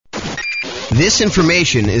This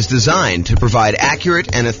information is designed to provide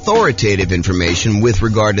accurate and authoritative information with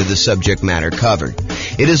regard to the subject matter covered.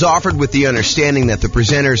 It is offered with the understanding that the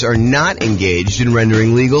presenters are not engaged in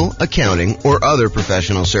rendering legal, accounting, or other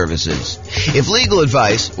professional services. If legal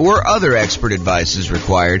advice or other expert advice is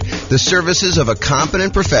required, the services of a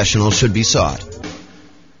competent professional should be sought.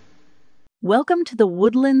 Welcome to the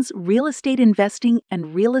Woodlands Real Estate Investing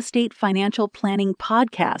and Real Estate Financial Planning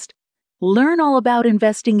podcast. Learn all about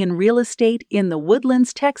investing in real estate in the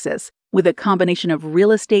Woodlands, Texas, with a combination of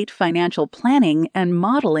real estate financial planning and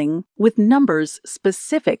modeling with numbers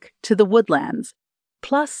specific to the Woodlands,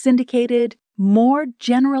 plus syndicated, more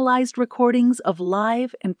generalized recordings of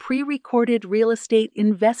live and pre-recorded real estate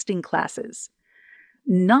investing classes.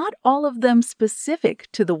 Not all of them specific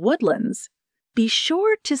to the Woodlands. Be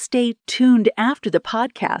sure to stay tuned after the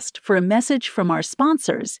podcast for a message from our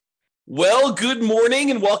sponsors. Well, good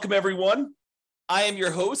morning and welcome, everyone. I am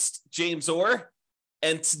your host, James Orr,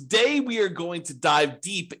 and today we are going to dive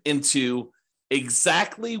deep into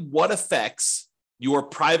exactly what affects your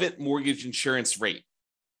private mortgage insurance rate.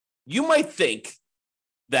 You might think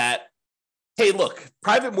that, hey, look,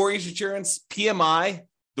 private mortgage insurance, PMI,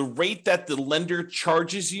 the rate that the lender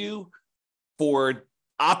charges you for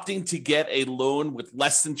opting to get a loan with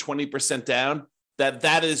less than 20% down,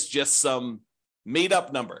 that is just some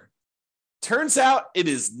made-up number. Turns out it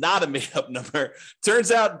is not a made-up number. Turns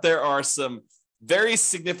out there are some very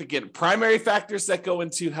significant primary factors that go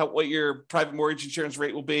into what your private mortgage insurance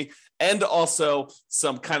rate will be, and also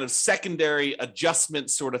some kind of secondary adjustment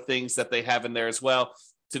sort of things that they have in there as well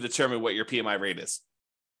to determine what your PMI rate is.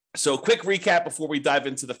 So quick recap before we dive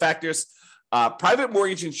into the factors. Private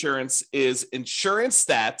mortgage insurance is insurance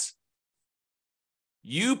that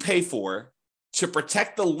you pay for to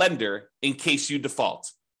protect the lender in case you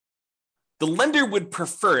default. The lender would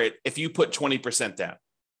prefer it if you put 20% down.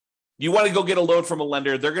 You want to go get a loan from a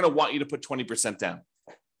lender, they're going to want you to put 20% down.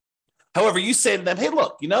 However, you say to them, hey,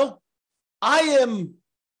 look, I am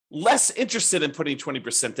less interested in putting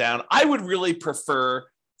 20% down. I would really prefer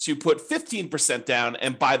to put 15% down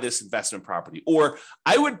and buy this investment property. Or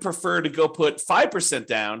I would prefer to go put 5%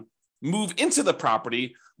 down, move into the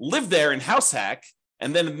property, live there and house hack,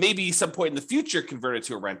 and then maybe some point in the future convert it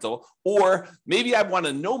to a rental. Or maybe I want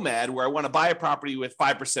a nomad where I want to buy a property with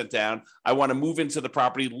 5% down. I want to move into the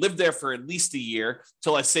property, live there for at least a year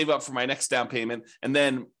till I save up for my next down payment, and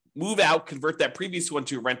then move out, convert that previous one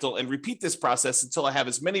to a rental, and repeat this process until I have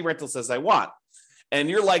as many rentals as I want. And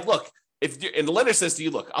you're like, look, and the lender says to you,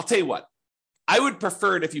 look, I'll tell you what, I would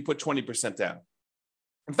prefer it if you put 20% down.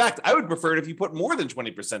 In fact, I would prefer it if you put more than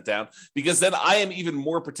 20% down, because then I am even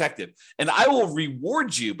more protected. And I will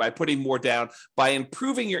reward you by putting more down by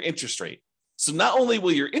improving your interest rate. So not only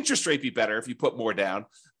will your interest rate be better if you put more down,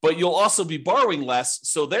 but you'll also be borrowing less.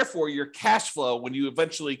 So therefore, your cash flow, when you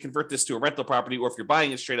eventually convert this to a rental property, or if you're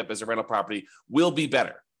buying it straight up as a rental property, will be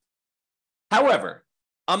better. However,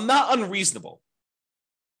 I'm not unreasonable.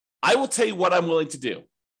 I will tell you what I'm willing to do.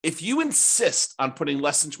 If you insist on putting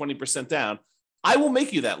less than 20% down, I will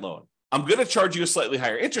make you that loan. I'm going to charge you a slightly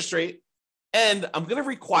higher interest rate, and I'm going to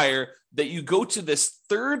require that you go to this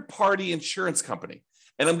third-party insurance company,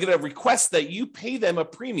 and I'm going to request that you pay them a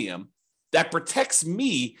premium that protects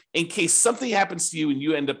me in case something happens to you and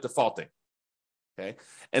you end up defaulting. Okay?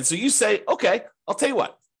 And so you say, okay, I'll tell you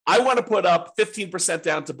what. I want to put up 15%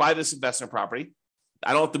 down to buy this investment property.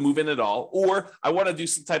 I don't have to move in at all. Or I want to do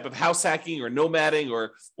some type of house hacking or nomading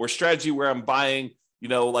or strategy where I'm buying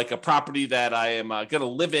like a property that I am going to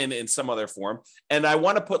live in some other form, and I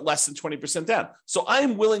want to put less than 20% down. So I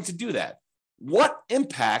am willing to do that. What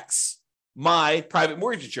impacts my private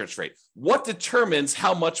mortgage insurance rate? What determines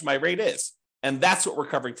how much my rate is? And that's what we're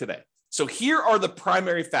covering today. So here are the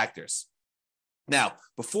primary factors. Now,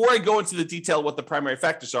 before I go into the detail of what the primary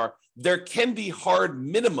factors are, there can be hard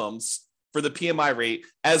minimums for the PMI rate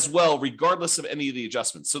as well, regardless of any of the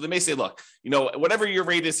adjustments. So they may say, look, whatever your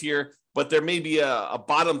rate is here, but there may be a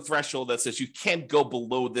bottom threshold that says you can't go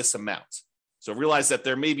below this amount. So realize that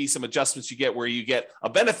there may be some adjustments you get where you get a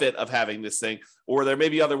benefit of having this thing, or there may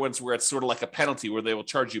be other ones where it's sort of like a penalty where they will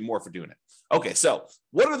charge you more for doing it. Okay, so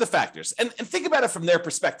what are the factors? And think about it from their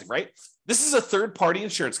perspective, right? This is a third-party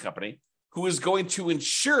insurance company who is going to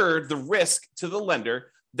insure the risk to the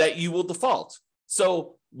lender that you will default.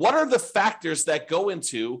 So what are the factors that go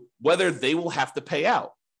into whether they will have to pay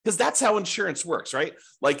out? Because that's how insurance works, right?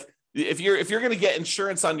 Like if you're going to get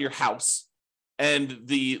insurance on your house and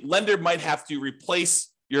the lender might have to replace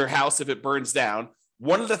your house if it burns down,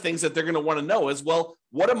 one of the things that they're going to want to know is, well,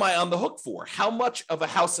 what am I on the hook for? How much of a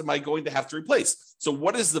house am I going to have to replace? So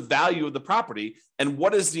what is the value of the property and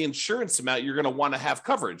what is the insurance amount you're going to want to have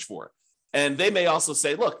coverage for? And they may also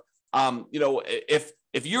say, look,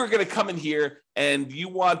 if you're going to come in here and you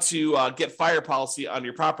want to get fire policy on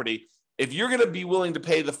your property, if you're going to be willing to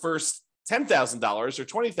pay the first $10,000 or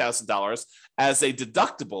 $20,000 as a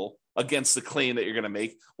deductible against the claim that you're going to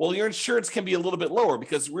make, well, your insurance can be a little bit lower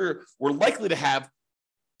because we're likely to have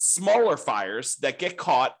smaller fires that get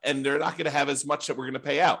caught and they're not going to have as much that we're going to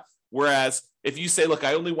pay out. Whereas if you say, look,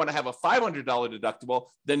 I only want to have a $500 deductible,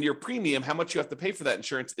 then your premium, how much you have to pay for that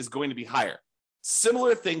insurance, is going to be higher.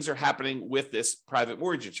 Similar things are happening with this private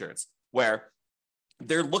mortgage insurance, where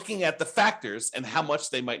they're looking at the factors and how much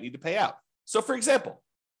they might need to pay out. So for example,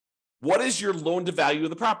 what is your loan to value of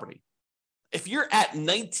the property? If you're at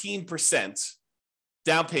 19%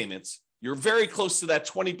 down payments, you're very close to that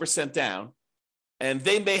 20% down, and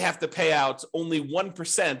they may have to pay out only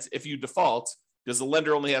 1% if you default, because the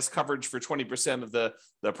lender only has coverage for 20% of the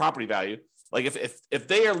property value. Like if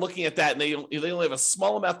they are looking at that and they only have a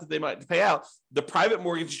small amount that they might pay out, the private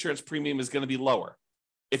mortgage insurance premium is going to be lower.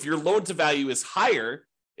 If your loan to value is higher,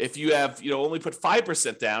 if you have only put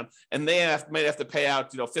 5% down and they might have to pay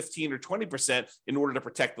out 15 or 20% in order to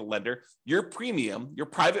protect the lender, your premium, your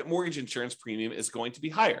private mortgage insurance premium, is going to be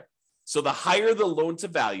higher. So the higher the loan to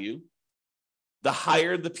value, the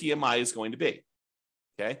higher the PMI is going to be.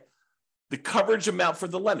 Okay. The coverage amount for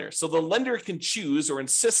the lender. So the lender can choose or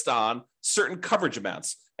insist on certain coverage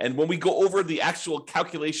amounts. And when we go over the actual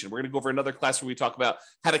calculation, we're going to go over another class where we talk about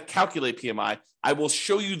how to calculate PMI. I will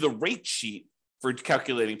show you the rate sheet for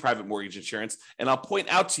calculating private mortgage insurance. And I'll point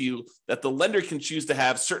out to you that the lender can choose to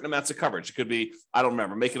have certain amounts of coverage. It could be, I don't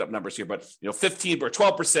remember, making up numbers here, but 15 or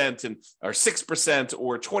 12% or 6%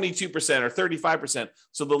 or 22% or 35%.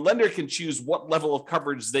 So the lender can choose what level of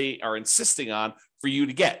coverage they are insisting on for you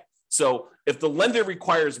to get. So if the lender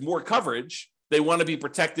requires more coverage, they want to be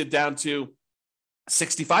protected down to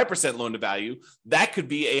 65% loan to value, that could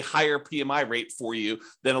be a higher PMI rate for you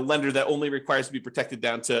than a lender that only requires to be protected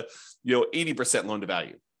down to 80% loan to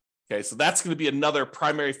value. Okay, so that's going to be another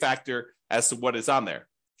primary factor as to what is on there.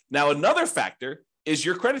 Now, another factor is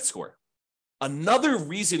your credit score. Another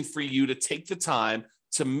reason for you to take the time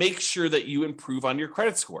to make sure that you improve on your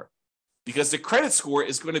credit score, because the credit score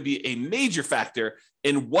is going to be a major factor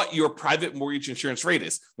in what your private mortgage insurance rate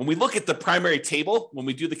is. When we look at the primary table, when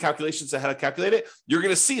we do the calculations on how to calculate it, you're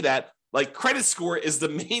going to see that like credit score is the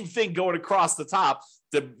main thing going across the top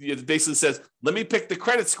that basically says, let me pick the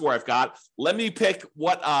credit score I've got. Let me pick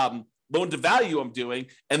what loan to value I'm doing.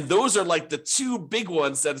 And those are like the two big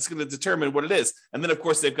ones that it's going to determine what it is. And then of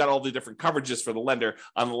course, they've got all the different coverages for the lender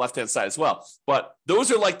on the left-hand side as well. But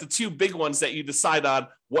those are like the two big ones that you decide on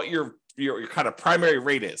what your kind of primary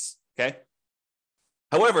rate is, okay?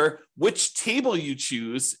 However, which table you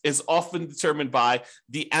choose is often determined by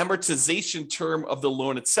the amortization term of the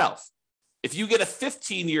loan itself. If you get a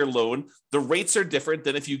 15-year loan, the rates are different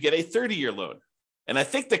than if you get a 30-year loan. And I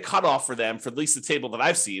think the cutoff for them, for at least the table that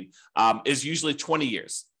I've seen, is usually 20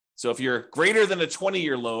 years. So if you're greater than a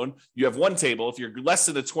 20-year loan, you have one table. If you're less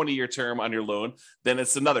than a 20-year term on your loan, then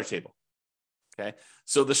it's another table, okay?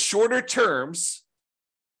 So the shorter terms,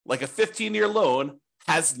 like a 15-year loan,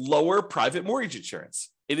 has lower private mortgage insurance.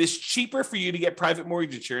 It is cheaper for you to get private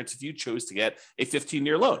mortgage insurance if you chose to get a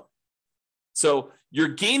 15-year loan. So you're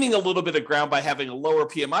gaining a little bit of ground by having a lower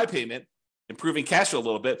PMI payment, improving cash flow a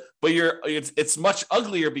little bit, but it's much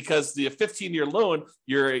uglier because the 15-year loan,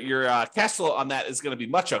 your cash flow on that is going to be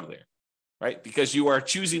much uglier, right? Because you are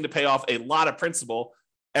choosing to pay off a lot of principal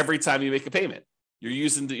every time you make a payment.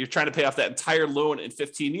 You're trying to pay off that entire loan in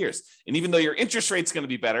 15 years. And even though your interest rate's going to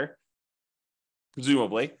be better,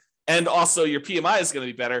 presumably, and also your PMI is going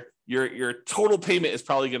to be better, your total payment is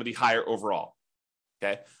probably going to be higher overall.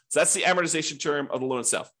 Okay. So that's the amortization term of the loan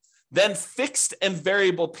itself. Then fixed and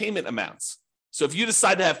variable payment amounts. So if you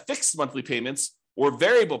decide to have fixed monthly payments or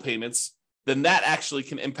variable payments, then that actually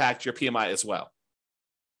can impact your PMI as well.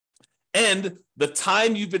 And the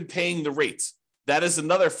time you've been paying the rates, that is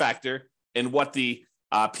another factor in what the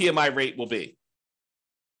PMI rate will be.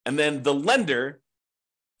 And then the lender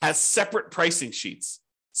has separate pricing sheets.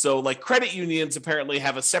 So like credit unions apparently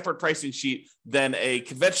have a separate pricing sheet than a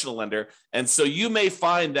conventional lender. And so you may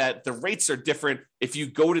find that the rates are different if you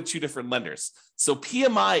go to two different lenders. So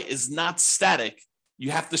PMI is not static.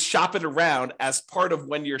 You have to shop it around as part of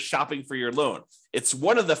when you're shopping for your loan. It's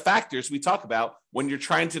one of the factors we talk about when you're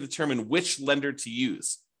trying to determine which lender to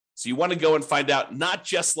use. So you want to go and find out not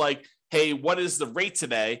just like, hey, what is the rate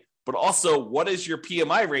today, but also what is your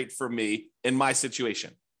PMI rate for me in my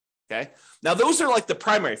situation? Okay. Now, those are like the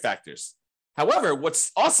primary factors. However, what's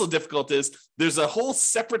also difficult is there's a whole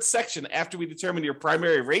separate section after we determine your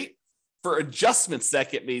primary rate for adjustments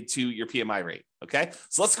that get made to your PMI rate. Okay,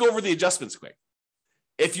 so let's go over the adjustments quick.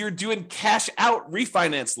 If you're doing cash out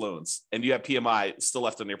refinance loans and you have PMI still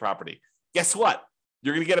left on your property, guess what?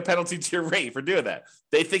 You're going to get a penalty to your rate for doing that.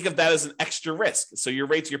 They think of that as an extra risk. So your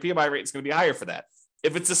PMI rate is going to be higher for that.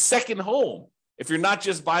 If it's a second home, if you're not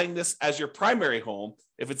just buying this as your primary home,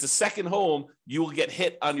 if it's a second home, you will get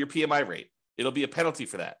hit on your PMI rate. It'll be a penalty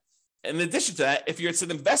for that. In addition to that, if it's an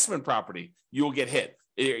investment property, you will get hit.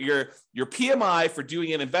 Your PMI for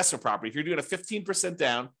doing an investment property, if you're doing a 15%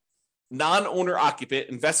 down, non-owner occupant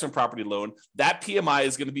investment property loan, that PMI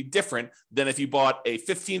is going to be different than if you bought a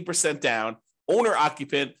 15% down owner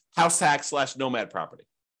occupant house hack / nomad property.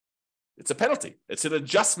 It's a penalty. It's an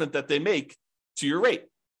adjustment that they make to your rate.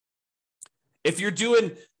 If you're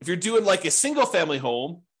doing like a single family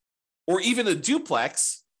home or even a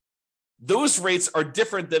duplex, those rates are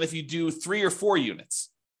different than if you do 3 or 4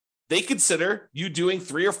 units. They consider you doing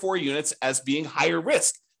 3 or 4 units as being higher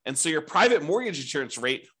risk. And so your private mortgage insurance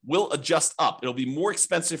rate will adjust up. It'll be more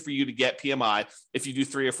expensive for you to get PMI if you do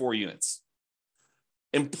 3 or 4 units.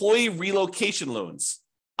 Employee relocation loans.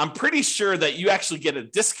 I'm pretty sure that you actually get a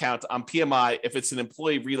discount on PMI if it's an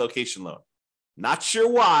employee relocation loan. Not sure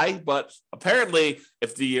why, but apparently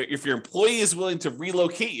if your employee is willing to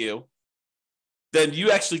relocate you, then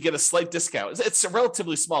you actually get a slight discount. It's a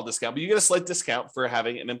relatively small discount, but you get a slight discount for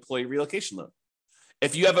having an employee relocation loan.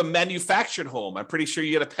 If you have a manufactured home, I'm pretty sure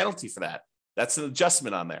you get a penalty for that. That's an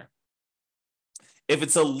adjustment on there. If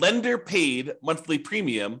it's a lender paid monthly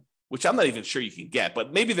premium, which I'm not even sure you can get,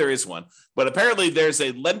 but maybe there is one. But apparently there's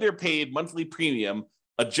a lender paid monthly premium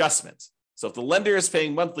adjustment. So if the lender is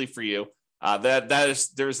paying monthly for you,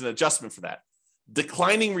 there's an adjustment for that.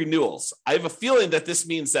 Declining renewals. I have a feeling that this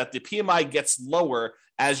means that the PMI gets lower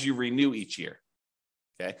as you renew each year.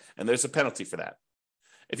 Okay, and there's a penalty for that.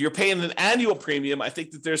 If you're paying an annual premium, I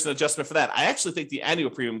think that there's an adjustment for that. I actually think the annual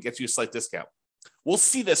premium gets you a slight discount. We'll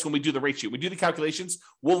see this when we do the rate sheet. We do the calculations.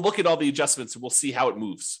 We'll look at all the adjustments and we'll see how it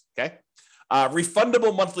moves. Okay.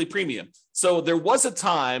 Refundable monthly premium. So there was a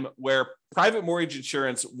time where private mortgage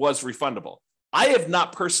insurance was refundable. I have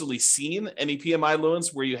not personally seen any PMI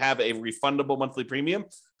loans where you have a refundable monthly premium.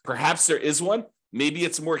 Perhaps there is one. Maybe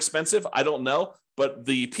it's more expensive. I don't know. But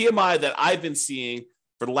the PMI that I've been seeing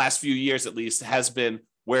for the last few years, at least, has been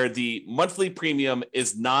where the monthly premium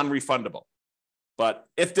is non-refundable. But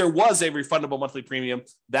if there was a refundable monthly premium,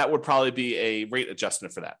 that would probably be a rate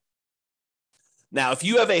adjustment for that. Now, if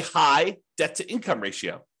you have a high debt to income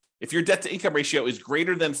ratio, if your debt to income ratio is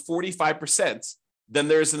greater than 45%, then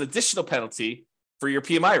there's an additional penalty for your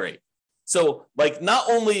PMI rate. So like not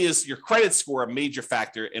only is your credit score a major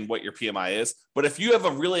factor in what your PMI is, but if you have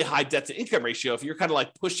a really high debt to income ratio, if you're kind of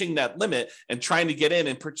like pushing that limit and trying to get in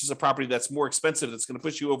and purchase a property that's more expensive, that's going to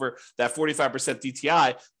push you over that 45%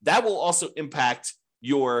 DTI, that will also impact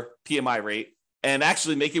your PMI rate and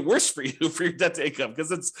actually make it worse for you for your debt to income,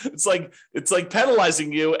 because it's like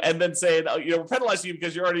penalizing you and then saying, oh, we're penalizing you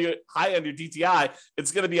because you're already high on your DTI.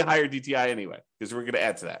 It's going to be a higher DTI anyway because we're going to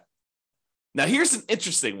add to that. Now here's an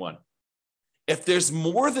interesting one. If there's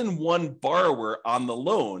more than one borrower on the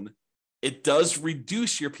loan, it does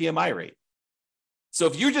reduce your PMI rate. So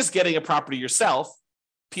if you're just getting a property yourself,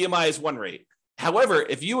 PMI is one rate. However,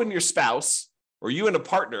 if you and your spouse or you and a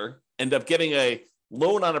partner end up getting a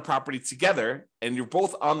loan on a property together and you're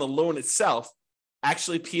both on the loan itself,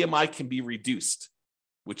 actually PMI can be reduced,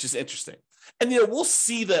 which is interesting. And we'll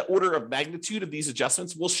see the order of magnitude of these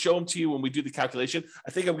adjustments. We'll show them to you when we do the calculation.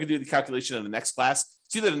 I think I'm going to do the calculation in the next class.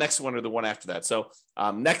 It's either the next one or the one after that. So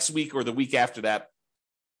next week or the week after that.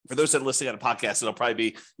 For those that are listening on a podcast, it'll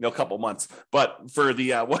probably be a couple months. But for the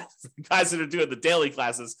guys that are doing the daily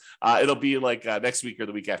classes, it'll be like next week or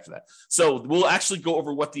the week after that. So we'll actually go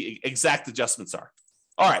over what the exact adjustments are.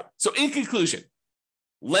 All right. So in conclusion,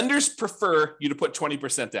 lenders prefer you to put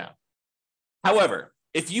 20% down. However,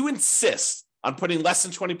 if you insist on putting less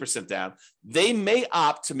than 20% down, they may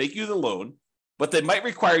opt to make you the loan, but they might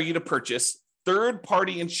require you to purchase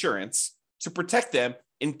third-party insurance to protect them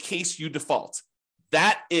in case you default.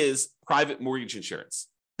 That is private mortgage insurance.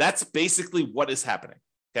 That's basically what is happening,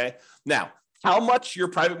 okay? Now, how much your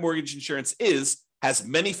private mortgage insurance has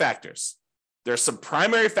many factors. There are some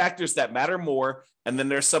primary factors that matter more, and then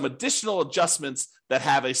there's some additional adjustments that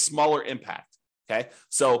have a smaller impact, okay?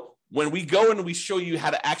 So when we go and we show you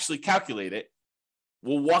how to actually calculate it,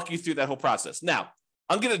 we'll walk you through that whole process. Now,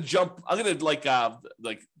 I'm going to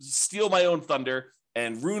like steal my own thunder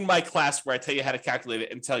and ruin my class where I tell you how to calculate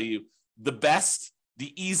it and tell you the best,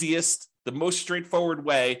 the easiest, the most straightforward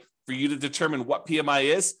way for you to determine what PMI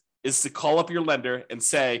is to call up your lender and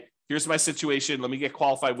say, here's my situation. Let me get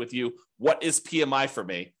qualified with you. What is PMI for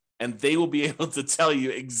me? and they will be able to tell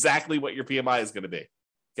you exactly what your PMI is going to be.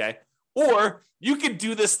 Okay. Or you could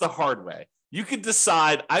do this the hard way. You could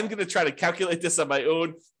decide, I'm going to try to calculate this on my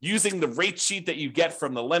own using the rate sheet that you get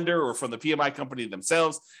from the lender or from the PMI company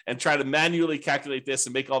themselves, and try to manually calculate this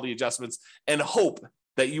and make all the adjustments and hope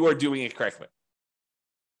that you are doing it correctly.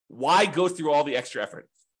 Why go through all the extra effort?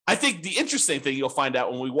 I think the interesting thing you'll find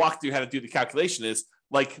out when we walk through how to do the calculation is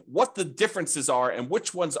like what the differences are and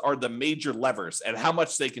which ones are the major levers and how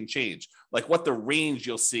much they can change, like what the range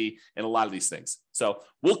you'll see in a lot of these things. So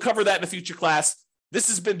we'll cover that in a future class. This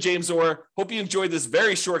has been James Orr. Hope you enjoyed this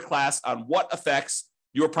very short class on what affects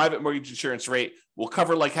your private mortgage insurance rate. We'll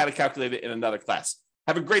cover like how to calculate it in another class.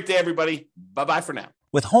 Have a great day, everybody. Bye-bye for now.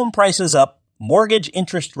 With home prices up, mortgage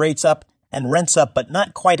interest rates up, and rents up, but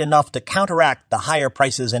not quite enough to counteract the higher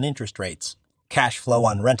prices and interest rates, cash flow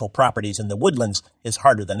on rental properties in the Woodlands is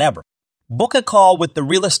harder than ever. Book a call with the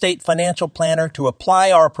Real Estate Financial Planner to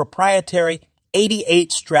apply our proprietary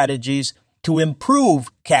 88 strategies to improve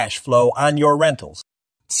cash flow on your rentals.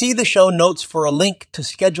 See the show notes for a link to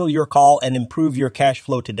schedule your call and improve your cash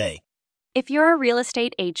flow today. If you're a real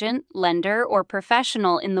estate agent, lender, or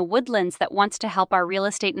professional in the Woodlands that wants to help our real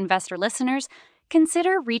estate investor listeners,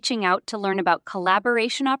 consider reaching out to learn about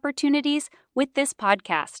collaboration opportunities with this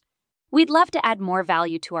podcast. We'd love to add more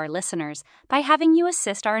value to our listeners by having you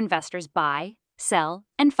assist our investors buy, sell,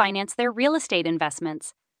 and finance their real estate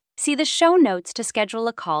investments. See the show notes to schedule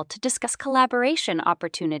a call to discuss collaboration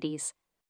opportunities.